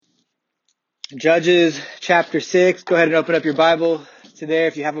Judges chapter 6. Go ahead and open up your Bible to there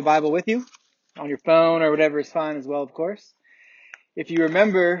if you have a Bible with you. On your phone or whatever is fine as well, of course. If you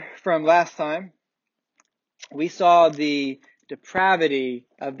remember from last time, we saw the depravity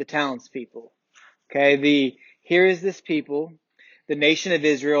of the townspeople. Okay, here is this people, the nation of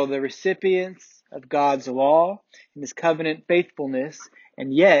Israel, the recipients of God's law and his covenant faithfulness,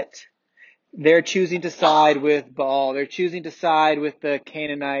 and yet they're choosing to side with Baal. They're choosing to side with the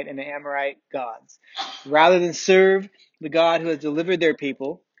Canaanite and the Amorite gods. Rather than serve the God who has delivered their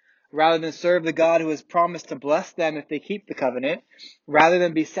people, rather than serve the God who has promised to bless them if they keep the covenant, rather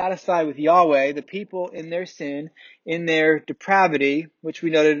than be satisfied with Yahweh, the people in their sin, in their depravity, which we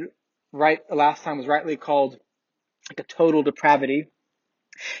noted last time was rightly called like a total depravity,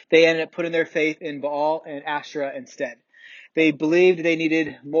 they ended up putting their faith in Baal and Asherah instead. They believed they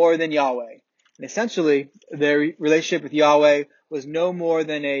needed more than Yahweh. And essentially, their relationship with Yahweh was no more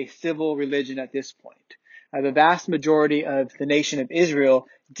than a civil religion at this point. The vast majority of the nation of Israel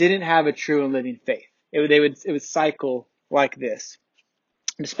didn't have a true and living faith. It would cycle like this.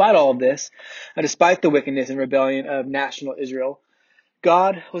 Despite all of this, despite the wickedness and rebellion of national Israel,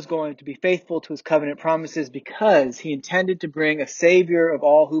 God was going to be faithful to his covenant promises because he intended to bring a savior of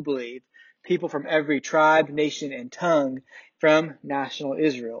all who believe, people from every tribe, nation, and tongue from national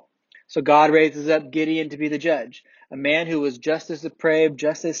Israel. So God raises up Gideon to be the judge, a man who was just as depraved,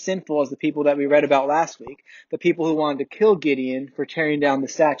 just as sinful as the people that we read about last week, the people who wanted to kill Gideon for tearing down the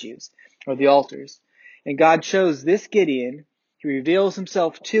statues or the altars. And God chose this Gideon. He reveals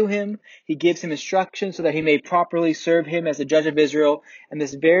himself to him. He gives him instruction so that he may properly serve him as a judge of Israel. And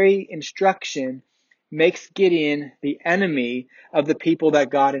this very instruction makes Gideon the enemy of the people that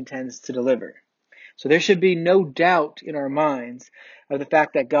God intends to deliver. So there should be no doubt in our minds of the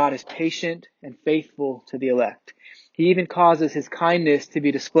fact that God is patient and faithful to the elect. He even causes his kindness to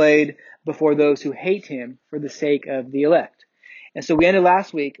be displayed before those who hate him for the sake of the elect. And so we ended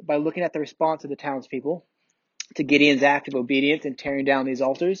last week by looking at the response of the townspeople to Gideon's act of obedience in tearing down these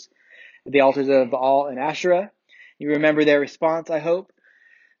altars, the altars of Baal and Asherah. You remember their response, I hope.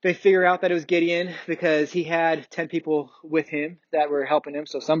 They figure out that it was Gideon because he had 10 people with him that were helping him,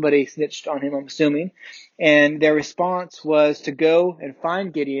 so somebody snitched on him, I'm assuming. And their response was to go and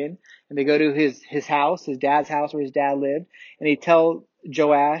find Gideon, and they go to his house, his dad's house where his dad lived, and they tell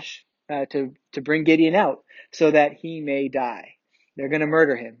Joash to bring Gideon out so that he may die. They're going to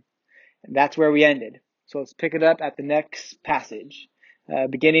murder him. And that's where we ended. So let's pick it up at the next passage.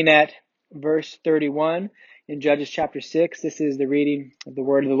 Beginning at verse 31 in Judges chapter 6. This is the reading of the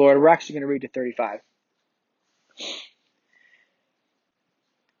word of the Lord. We're actually going to read to 35.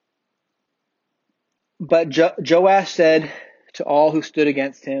 But Joash said to all who stood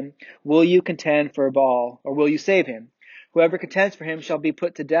against him, "Will you contend for Baal, or will you save him? Whoever contends for him shall be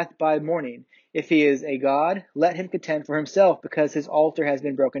put to death by morning. If he is a god, let him contend for himself, because his altar has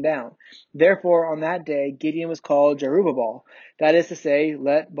been broken down." Therefore, on that day, Gideon was called Jerubbaal. That is to say,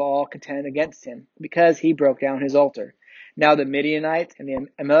 let Baal contend against him, because he broke down his altar. Now the Midianites and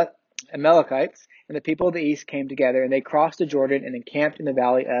the Amalekites and the people of the east came together, and they crossed the Jordan and encamped in the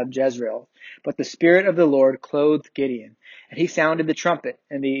valley of Jezreel. But the Spirit of the Lord clothed Gideon, and he sounded the trumpet,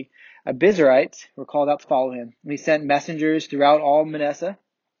 and the Abiezrites were called out to follow him. And he sent messengers throughout all Manasseh,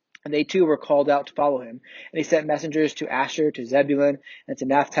 and they too were called out to follow him. And he sent messengers to Asher, to Zebulun, and to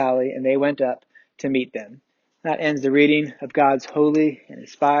Naphtali, and they went up to meet them. That ends the reading of God's holy and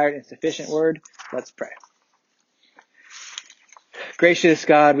inspired and sufficient word. Let's pray. Gracious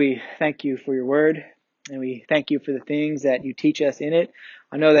God, we thank you for your word, and we thank you for the things that you teach us in it.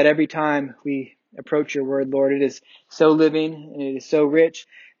 I know that every time we approach your word, Lord, it is so living and it is so rich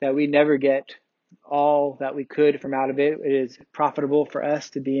that we never get all that we could from out of it. It is profitable for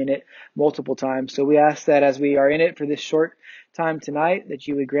us to be in it multiple times. So we ask that as we are in it for this short time tonight, that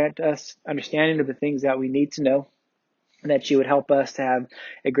you would grant us understanding of the things that we need to know, and that you would help us to have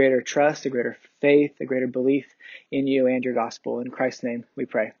a greater trust, a greater faith, a greater belief in you and your gospel. In Christ's name we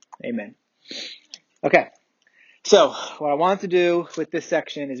pray. Amen. Okay. So what I want to do with this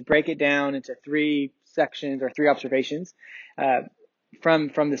section is break it down into three sections or three observations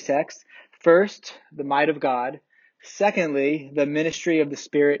from this text. First, the might of God. Secondly, the ministry of the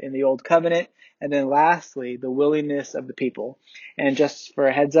Spirit in the Old Covenant. And then lastly, the willingness of the people. And just for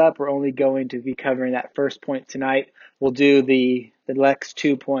a heads up, we're only going to be covering that first point tonight. We'll do the next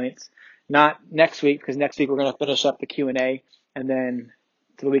 2 points, not next week, because next week we're going to finish up the Q&A. And then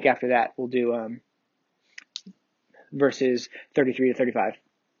to the week after that, we'll do verses 33 to 35.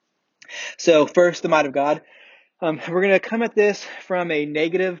 So first, the might of God. We're going to come at this from a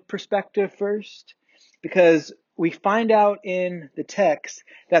negative perspective first, because we find out in the text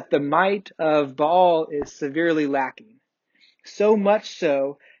that the might of Baal is severely lacking. So much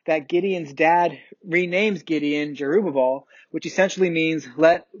so that Gideon's dad renames Gideon Jerubbaal, which essentially means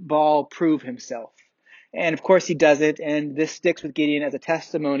let Baal prove himself. And of course he does it, and this sticks with Gideon as a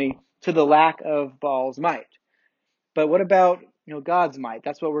testimony to the lack of Baal's might. But what about God's might?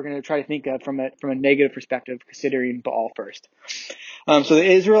 That's what we're going to try to think of from a negative perspective, considering Baal first. So the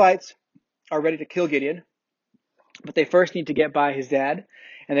Israelites are ready to kill Gideon, but they first need to get by his dad,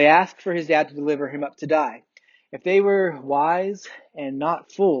 and they ask for his dad to deliver him up to die. If they were wise and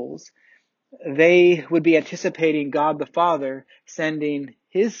not fools, they would be anticipating God the Father sending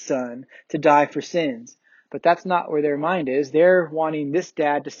his son to die for sins. But that's not where their mind is. They're wanting this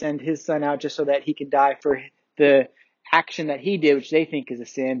dad to send his son out just so that he can die for the action that he did, which they think is a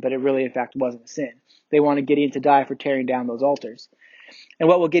sin, but it really, in fact, wasn't a sin. They wanted Gideon to die for tearing down those altars. And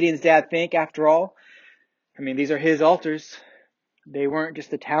what will Gideon's dad think, after all? I mean, these are his altars. They weren't just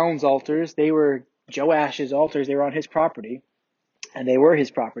the town's altars. They were Joash's altars. They were on his property, and they were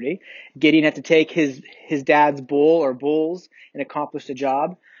his property. Gideon had to take his dad's bull or bulls and accomplish the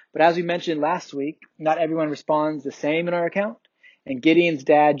job. But as we mentioned last week, not everyone responds the same in our account. And Gideon's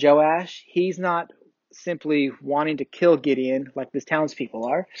dad, Joash, he's not simply wanting to kill Gideon like the townspeople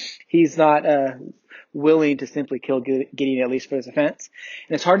are. He's not willing to simply kill Gideon, at least for this offense.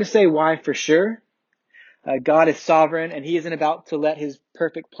 And it's hard to say why for sure. God is sovereign, and he isn't about to let his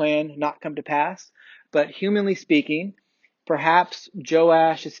perfect plan not come to pass. But humanly speaking, perhaps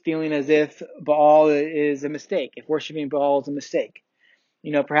Joash is feeling as if Baal is a mistake, if worshiping Baal is a mistake.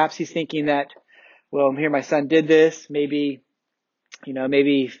 Perhaps he's thinking that, well, here my son did this, maybe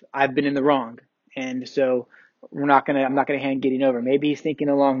I've been in the wrong, and so I'm not gonna hand Gideon over. Maybe he's thinking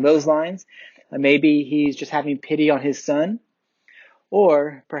along those lines. Maybe he's just having pity on his son.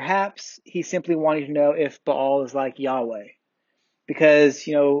 Or perhaps he's simply wanting to know if Baal is like Yahweh. Because,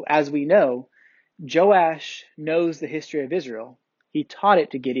 as we know, Joash knows the history of Israel. He taught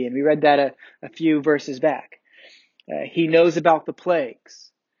it to Gideon. We read that a few verses back. He knows about the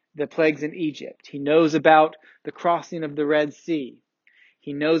plagues in Egypt. He knows about the crossing of the Red Sea.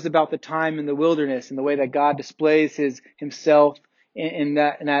 He knows about the time in the wilderness and the way that God displays himself in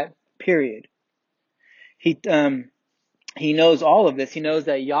that period. He knows all of this. He knows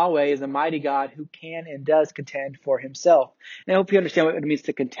that Yahweh is a mighty God who can and does contend for himself. And I hope you understand what it means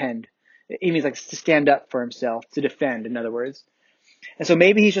to contend. It means like to stand up for himself, to defend, in other words. And so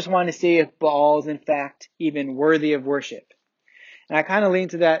maybe he's just wanting to see if Baal is in fact even worthy of worship. And I kind of lean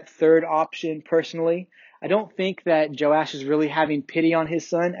to that third option personally. I don't think that Joash is really having pity on his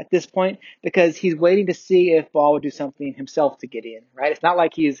son at this point, because he's waiting to see if Baal would do something himself to Gideon, right? It's not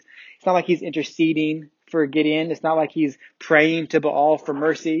like he's interceding for Gideon. It's not like he's praying to Baal for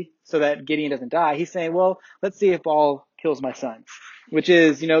mercy so that Gideon doesn't die. He's saying, well, let's see if Baal kills my son, which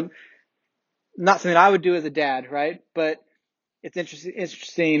is, not something I would do as a dad, right? But it's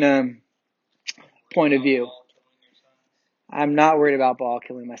interesting point of view. I'm not worried about Baal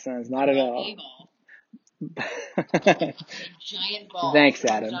killing my sons, not at all. Giant ball. Thanks,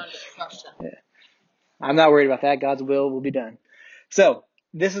 Adam. Yeah. I'm not worried about that. God's will be done. So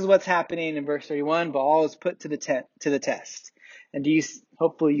this is what's happening in verse 31. Baal is put to the test. And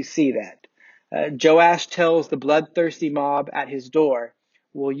hopefully you see that. Joash tells the bloodthirsty mob at his door,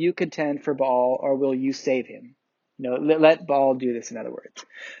 will you contend for Baal or will you save him? Let Baal do this, in other words.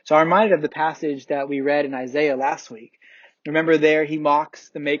 So I'm reminded of the passage that we read in Isaiah last week. Remember there, he mocks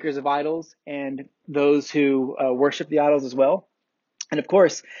the makers of idols and those who worship the idols as well. And of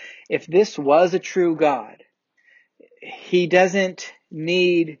course, if this was a true God, he doesn't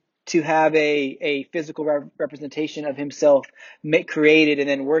need to have a physical representation of himself created and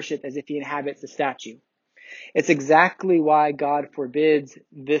then worship as if he inhabits the statue. It's exactly why God forbids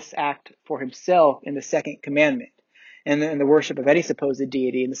this act for himself in the second commandment and in the worship of any supposed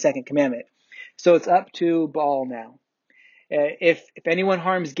deity in the second commandment. So it's up to Baal now. If anyone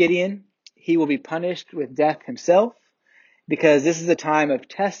harms Gideon, he will be punished with death himself, because this is a time of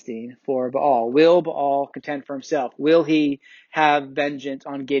testing for Baal. Will Baal contend for himself? Will he have vengeance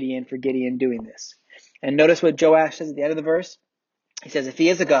on Gideon for Gideon doing this? And notice what Joash says at the end of the verse. He says, if he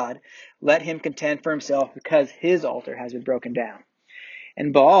is a god, let him contend for himself, because his altar has been broken down.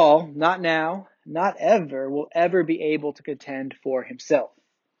 And Baal, not now, not ever, will ever be able to contend for himself.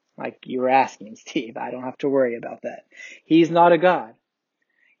 Like you were asking, Steve, I don't have to worry about that. He's not a god.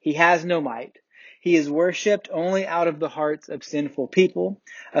 He has no might. He is worshipped only out of the hearts of sinful people,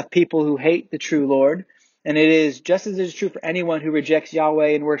 of people who hate the true Lord. And it is just as it is true for anyone who rejects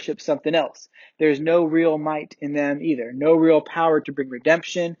Yahweh and worships something else. There's no real might in them either. No real power to bring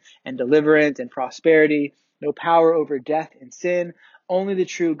redemption and deliverance and prosperity. no power over death and sin. Only the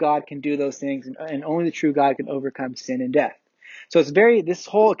true God can do those things, and only the true God can overcome sin and death. So this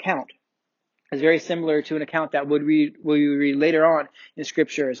whole account is very similar to an account that we read later on in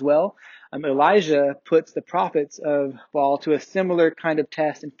Scripture as well. Elijah puts the prophets of Baal to a similar kind of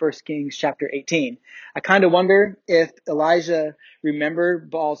test in 1 Kings chapter 18. I kind of wonder if Elijah remembered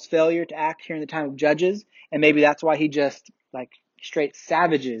Baal's failure to act here in the time of Judges, and maybe that's why he just straight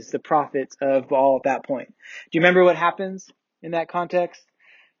savages the prophets of Baal at that point. Do you remember what happens in that context?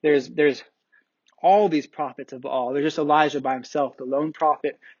 There's all these prophets of Baal. There's just Elijah by himself, the lone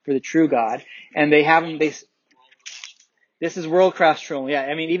prophet for the true God. And this is world-class trolling. Yeah,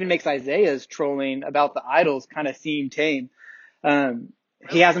 I mean, even makes Isaiah's trolling about the idols kind of seem tame.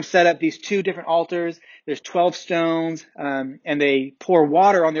 He has them set up these 2 different altars. There's 12 stones, and they pour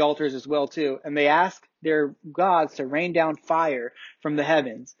water on the altars as well too. And they ask their gods to rain down fire from the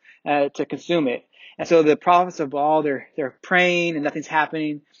heavens to consume it. And so the prophets of Baal, they're praying and nothing's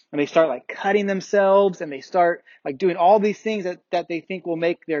happening. And they start cutting themselves, and they start doing all these things that they think will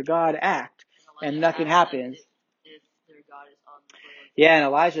make their God act, and nothing happens. If their God is on the throne. Yeah, and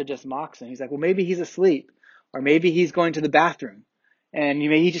Elijah just mocks him. He's like, well, maybe he's asleep, or maybe he's going to the bathroom, and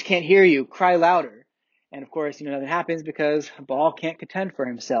he just can't hear you. Cry louder. And of course, nothing happens because Baal can't contend for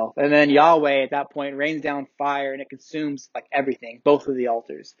himself. And then Yahweh at that point rains down fire, and it consumes everything, both of the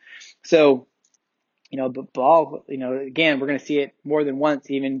altars. So, but Baal, again, we're going to see it more than once,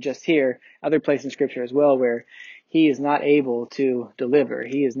 even just here, other places in Scripture as well, where he is not able to deliver.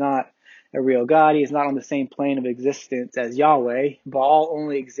 He is not a real God. He is not on the same plane of existence as Yahweh. Baal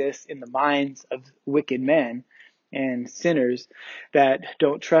only exists in the minds of wicked men and sinners that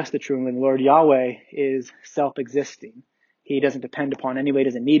don't trust the true and living Lord. Yahweh is self-existing. He doesn't depend upon anybody,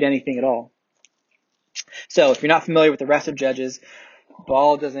 doesn't need anything at all. So if you're not familiar with the rest of Judges,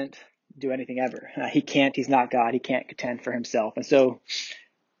 Baal doesn't do anything ever. He's not God. He can't contend for himself. And so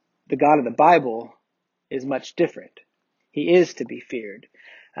the God of the Bible is much different. He is to be feared.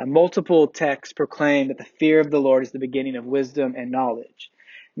 Multiple texts proclaim that the fear of the Lord is the beginning of wisdom and knowledge.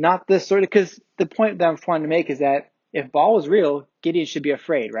 Not this because the point that I'm trying to make is that if Baal was real, Gideon should be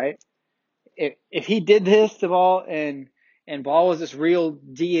afraid, right? If he did this to Baal and Baal was this real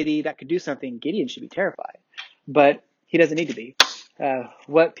deity that could do something, Gideon should be terrified. But he doesn't need to be.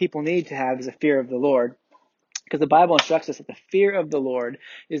 What people need to have is a fear of the Lord, because the Bible instructs us that the fear of the Lord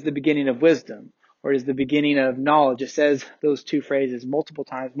is the beginning of wisdom, or is the beginning of knowledge. It says those 2 phrases multiple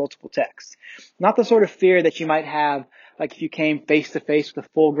times, multiple texts. Not the sort of fear that you might have if you came face to face with a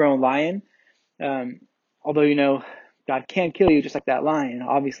full-grown lion. Although, God can kill you just like that lion,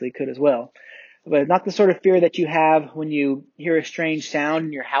 obviously could as well. But not the sort of fear that you have when you hear a strange sound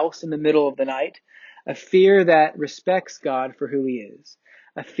in your house in the middle of the night. A fear that respects God for who he is.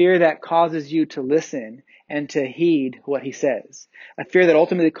 A fear that causes you to listen and to heed what he says. A fear that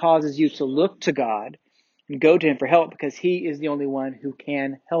ultimately causes you to look to God and go to him for help, because he is the only one who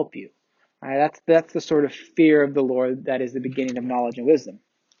can help you. All right, that's the sort of fear of the Lord that is the beginning of knowledge and wisdom.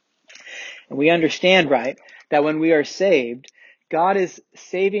 And we understand, right, that when we are saved, God is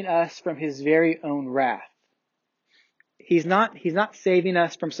saving us from his very own wrath. He's not saving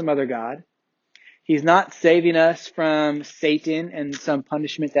us from some other God. He's not saving us from Satan and some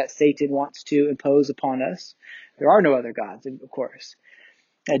punishment that Satan wants to impose upon us. There are no other gods, of course.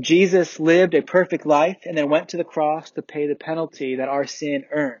 Jesus lived a perfect life and then went to the cross to pay the penalty that our sin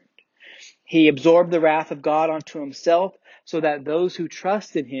earned. He absorbed the wrath of God onto himself so that those who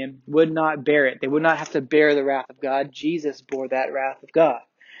trust in him would not bear it. They would not have to bear the wrath of God. Jesus bore that wrath of God.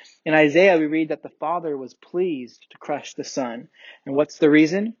 In Isaiah, we read that the Father was pleased to crush the Son. And what's the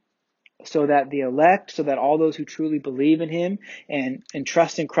reason? So that the elect, so that all those who truly believe in him and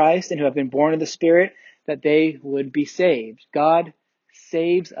trust in Christ and who have been born of the Spirit, that they would be saved. God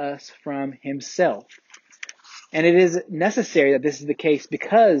saves us from himself. And it is necessary that this is the case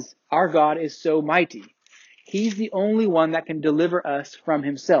because our God is so mighty. He's the only one that can deliver us from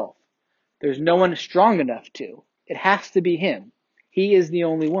himself. There's no one strong enough to. It has to be him. He is the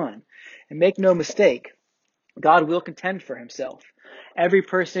only one. And make no mistake, God will contend for himself. Every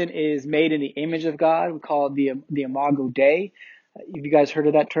person is made in the image of God. We call it the Imago Dei. Have you guys heard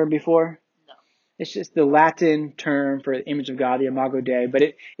of that term before? No. It's just the Latin term for the image of God, the Imago Dei. But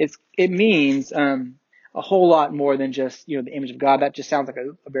it means a whole lot more than just the image of God. That just sounds like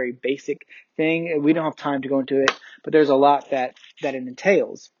a very basic thing. We don't have time to go into it, but there's a lot that it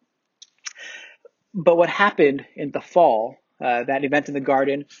entails. But what happened in the fall, that event in the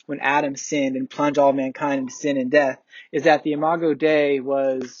garden when Adam sinned and plunged all mankind into sin and death, is that the Imago Dei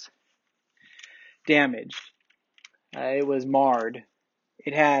was damaged. It was marred.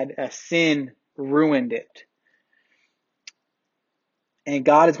 It had sin ruined it. And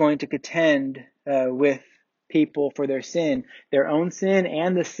God is going to contend with people for their own sin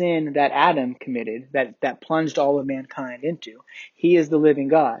and the sin that Adam committed, that plunged all of mankind into. He is the living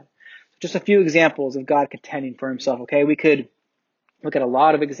God. Just a few examples of God contending for himself, okay? We could look at a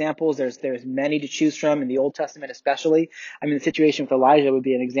lot of examples. There's many to choose from in the Old Testament especially. I mean, the situation with Elijah would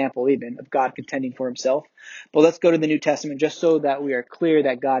be an example even of God contending for himself. But let's go to the New Testament just so that we are clear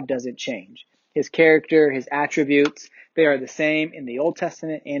that God doesn't change. His character, his attributes, they are the same in the Old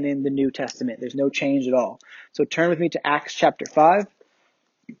Testament and in the New Testament. There's no change at all. So turn with me to Acts chapter 5.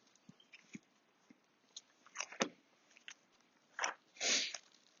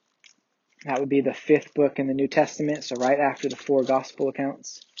 That would be the fifth book in the New Testament, so right after the four gospel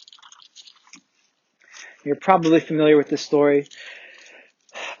accounts. You're probably familiar with this story,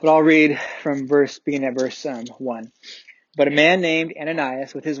 but I'll read from beginning at verse 1. But a man named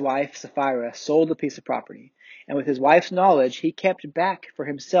Ananias with his wife Sapphira sold a piece of property, and with his wife's knowledge he kept back for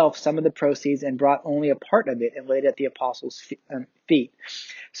himself some of the proceeds and brought only a part of it and laid it at the apostles' feet.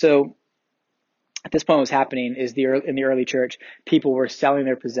 So at this point, what's happening is in the early church, people were selling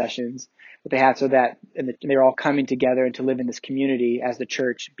their possessions, what they had, so that they were all coming together and to live in this community as the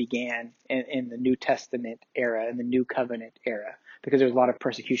church began in the New Testament era, in the New Covenant era, because there was a lot of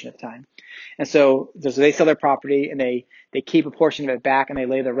persecution at the time. And so they sell their property and they keep a portion of it back and they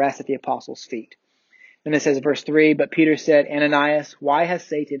lay the rest at the apostles' feet. And it says verse 3, but Peter said, Ananias, why has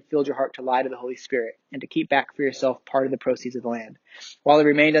Satan filled your heart to lie to the Holy Spirit and to keep back for yourself part of the proceeds of the land? While it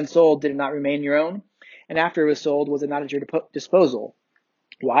remained unsold, did it not remain your own? And after it was sold, was it not at your disposal?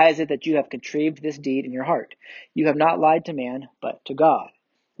 Why is it that you have contrived this deed in your heart? You have not lied to man, but to God.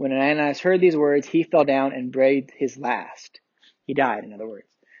 When Ananias heard these words, he fell down and breathed his last. He died, in other words.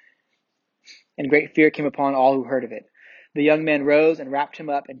 And great fear came upon all who heard of it. The young man rose and wrapped him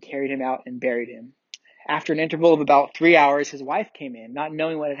up and carried him out and buried him. After an interval of about 3 hours, his wife came in, not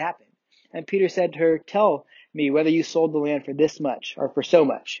knowing what had happened. And Peter said to her, tell me whether you sold the land for this much or for so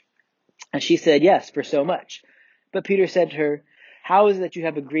much. And she said, yes, for so much. But Peter said to her, how is it that you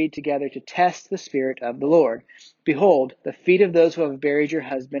have agreed together to test the Spirit of the Lord? Behold, the feet of those who have buried your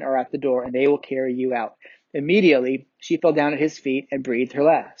husband are at the door, and they will carry you out. Immediately she fell down at his feet and breathed her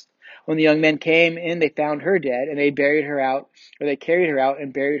last. When the young men came in, they found her dead, and they carried her out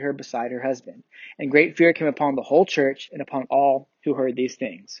and buried her beside her husband. And great fear came upon the whole church and upon all who heard these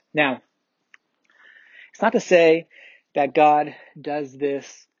things. Now, it's not to say that God does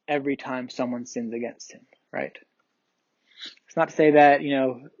this every time someone sins against him, right? It's not to say that,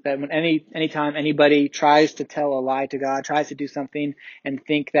 that when anytime anybody tries to tell a lie to God, tries to do something and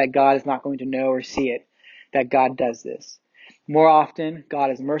think that God is not going to know or see it, that God does this. More often,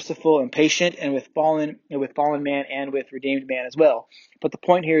 God is merciful and patient and with fallen man and with redeemed man as well. But the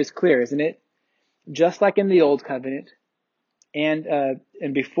point here is clear, isn't it? Just like in the Old Covenant and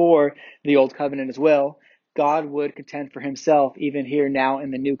before the Old Covenant as well, God would contend for himself even here now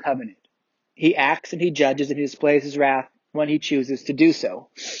in the New Covenant. He acts and he judges and he displays his wrath when he chooses to do so.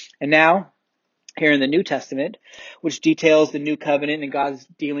 And now, here in the New Testament, which details the New Covenant and God's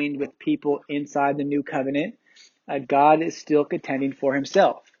dealing with people inside the New Covenant, God is still contending for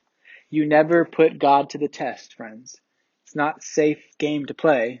himself. You never put God to the test, friends. It's not a safe game to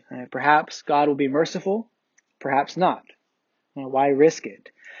play. Perhaps God will be merciful, perhaps not. Why risk it?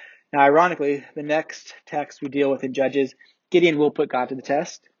 Now, ironically, the next text we deal with in Judges, Gideon will put God to the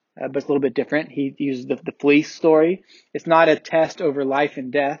test, but it's a little bit different. He uses the fleece story. It's not a test over life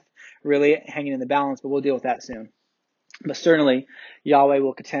and death, really hanging in the balance, but we'll deal with that soon. But certainly, Yahweh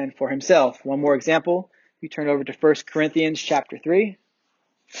will contend for himself. One more example, we turn over to 1 Corinthians chapter 3.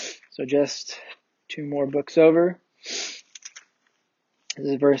 So just two more books over. This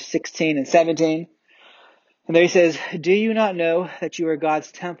is verse 16 and 17. And there he says, do you not know that you are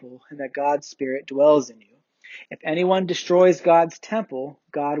God's temple and that God's Spirit dwells in you? If anyone destroys God's temple,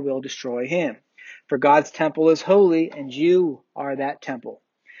 God will destroy him. For God's temple is holy, and you are that temple.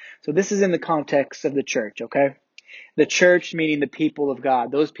 So this is in the context of the church, okay? The church meaning the people of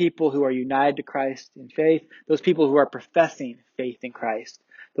God, those people who are united to Christ in faith, those people who are professing faith in Christ,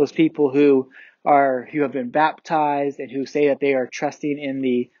 those people who have been baptized and who say that they are trusting in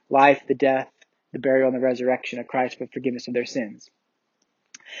the life, the death, the burial, and the resurrection of Christ for forgiveness of their sins.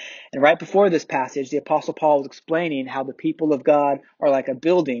 And right before this passage, the Apostle Paul was explaining how the people of God are like a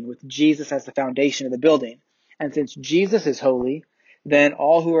building with Jesus as the foundation of the building. And since Jesus is holy, then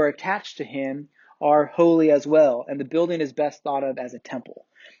all who are attached to him are holy as well. And the building is best thought of as a temple,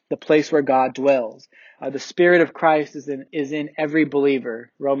 the place where God dwells. The Spirit of Christ is in every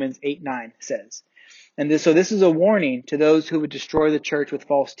believer, Romans 8:9 says. And so this is a warning to those who would destroy the church with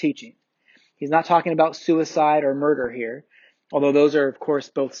false teaching. He's not talking about suicide or murder here. although those are, of course,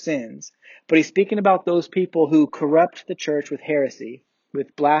 both sins. But he's speaking about those people who corrupt the church with heresy,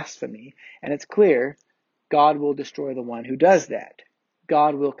 with blasphemy, and it's clear God will destroy the one who does that.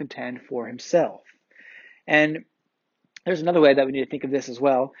 God will contend for himself. And there's another way that we need to think of this as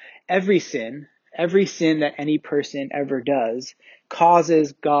well. Every sin that any person ever does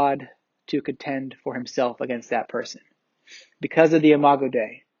causes God to contend for himself against that person because of the Imago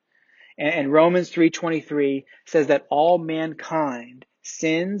Dei. And Romans 3:23 says that all mankind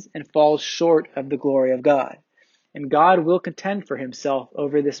sins and falls short of the glory of God. And God will contend for himself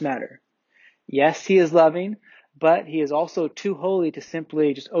over this matter. Yes, he is loving, but he is also too holy to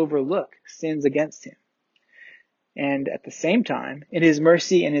simply just overlook sins against him. And at the same time, in his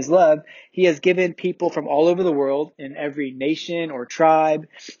mercy and his love, he has given people from all over the world, in every nation or tribe,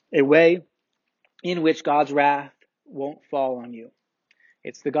 a way in which God's wrath won't fall on you.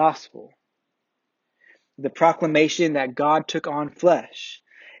 It's the gospel. The proclamation that God took on flesh.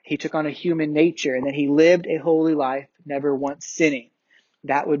 He took on a human nature, and that he lived a holy life, never once sinning.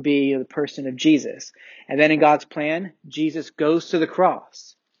 That would be the person of Jesus. And then in God's plan, Jesus goes to the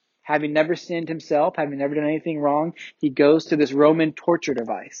cross. Having never sinned himself, having never done anything wrong, he goes to this Roman torture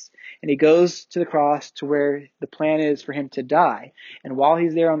device. And he goes to the cross to where the plan is for him to die. And while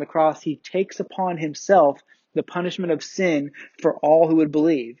he's there on the cross, he takes upon himself the punishment of sin for all who would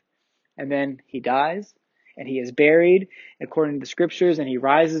believe. And then he dies, and he is buried according to the scriptures, and he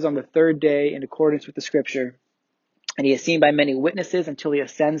rises on the third day in accordance with the scripture. And he is seen by many witnesses until he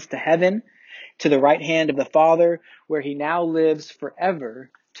ascends to heaven, to the right hand of the Father, where he now lives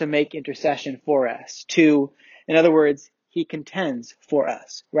forever to make intercession for us. In other words, he contends for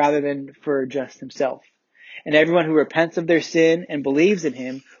us rather than for just himself. And everyone who repents of their sin and believes in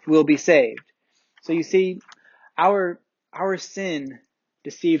him will be saved. So you see, our sin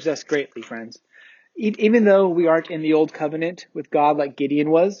deceives us greatly, friends. Even though we aren't in the old covenant with God like Gideon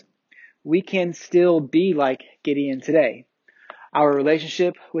was, we can still be like Gideon today. Our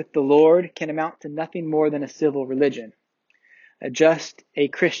relationship with the Lord can amount to nothing more than a civil religion. Just a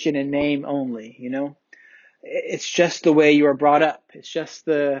Christian in name only, It's just the way you are brought up. It's just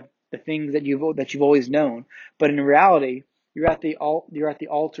the things that you've always known. But in reality, you're at the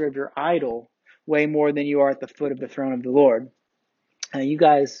altar of your idol way more than you are at the foot of the throne of the Lord. You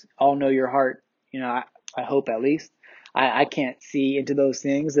guys all know your heart, I hope at least. I can't see into those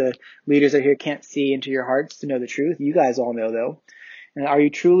things. The leaders out here can't see into your hearts to know the truth. You guys all know, though. And are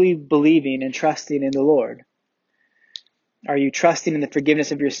you truly believing and trusting in the Lord? Are you trusting in the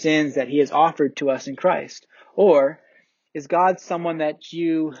forgiveness of your sins that he has offered to us in Christ? Or is God someone that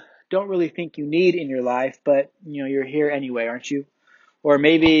you don't really think you need in your life, but, you're here anyway, aren't you? Or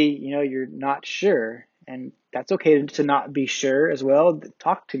maybe, you're not sure, and that's okay to not be sure as well.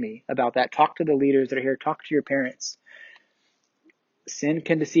 Talk to me about that. Talk to the leaders that are here. Talk to your parents. Sin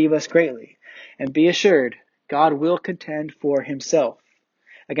can deceive us greatly. And be assured, God will contend for himself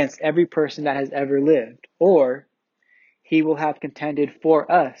against every person that has ever lived, or he will have contended for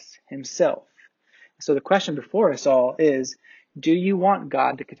us himself. So the question before us all is, do you want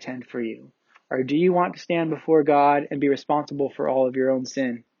God to contend for you? Or do you want to stand before God and be responsible for all of your own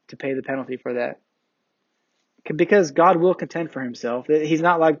sin, to pay the penalty for that? Because God will contend for himself. He's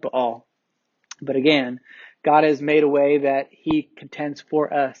not like Baal. But again, God has made a way that he contends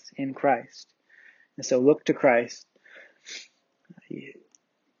for us in Christ. And so look to Christ.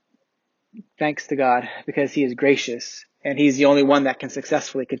 Thanks to God, because he is gracious, and he's the only one that can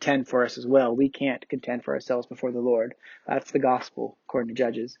successfully contend for us as well. We can't contend for ourselves before the Lord. That's the gospel according to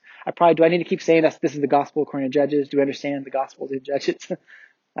Judges. Do I need to keep saying this is the gospel according to Judges? Do we understand the gospel in Judges?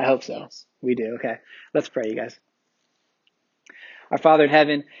 I hope so. Yes. We do. Okay. Let's pray, you guys. Our Father in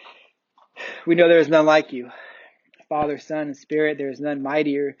heaven, we know there is none like you. Father, Son, and Spirit, there is none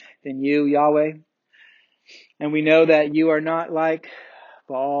mightier than you, Yahweh. And we know that you are not like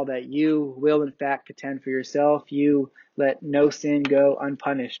Baal, that you will in fact contend for yourself. You let no sin go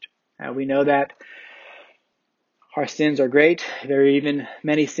unpunished. We know that our sins are great. There are even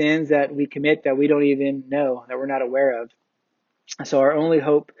many sins that we commit that we don't even know, that we're not aware of. So our only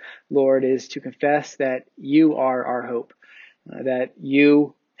hope, Lord, is to confess that you are our hope, that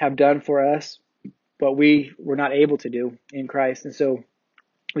you have done for us what we were not able to do in Christ. And so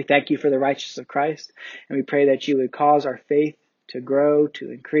we thank you for the righteousness of Christ, and we pray that you would cause our faith to grow,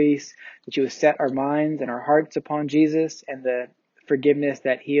 to increase, that you would set our minds and our hearts upon Jesus and the forgiveness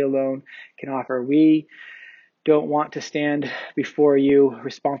that he alone can offer. We don't want to stand before you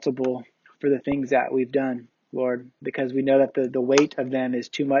responsible for the things that we've done, Lord, because we know that the weight of them is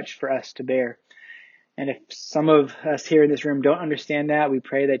too much for us to bear. And if some of us here in this room don't understand that, we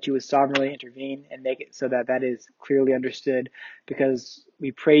pray that you would sovereignly intervene and make it so that that is clearly understood, because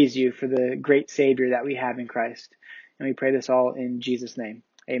we praise you for the great Savior that we have in Christ. And we pray this all in Jesus' name.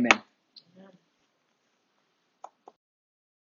 Amen.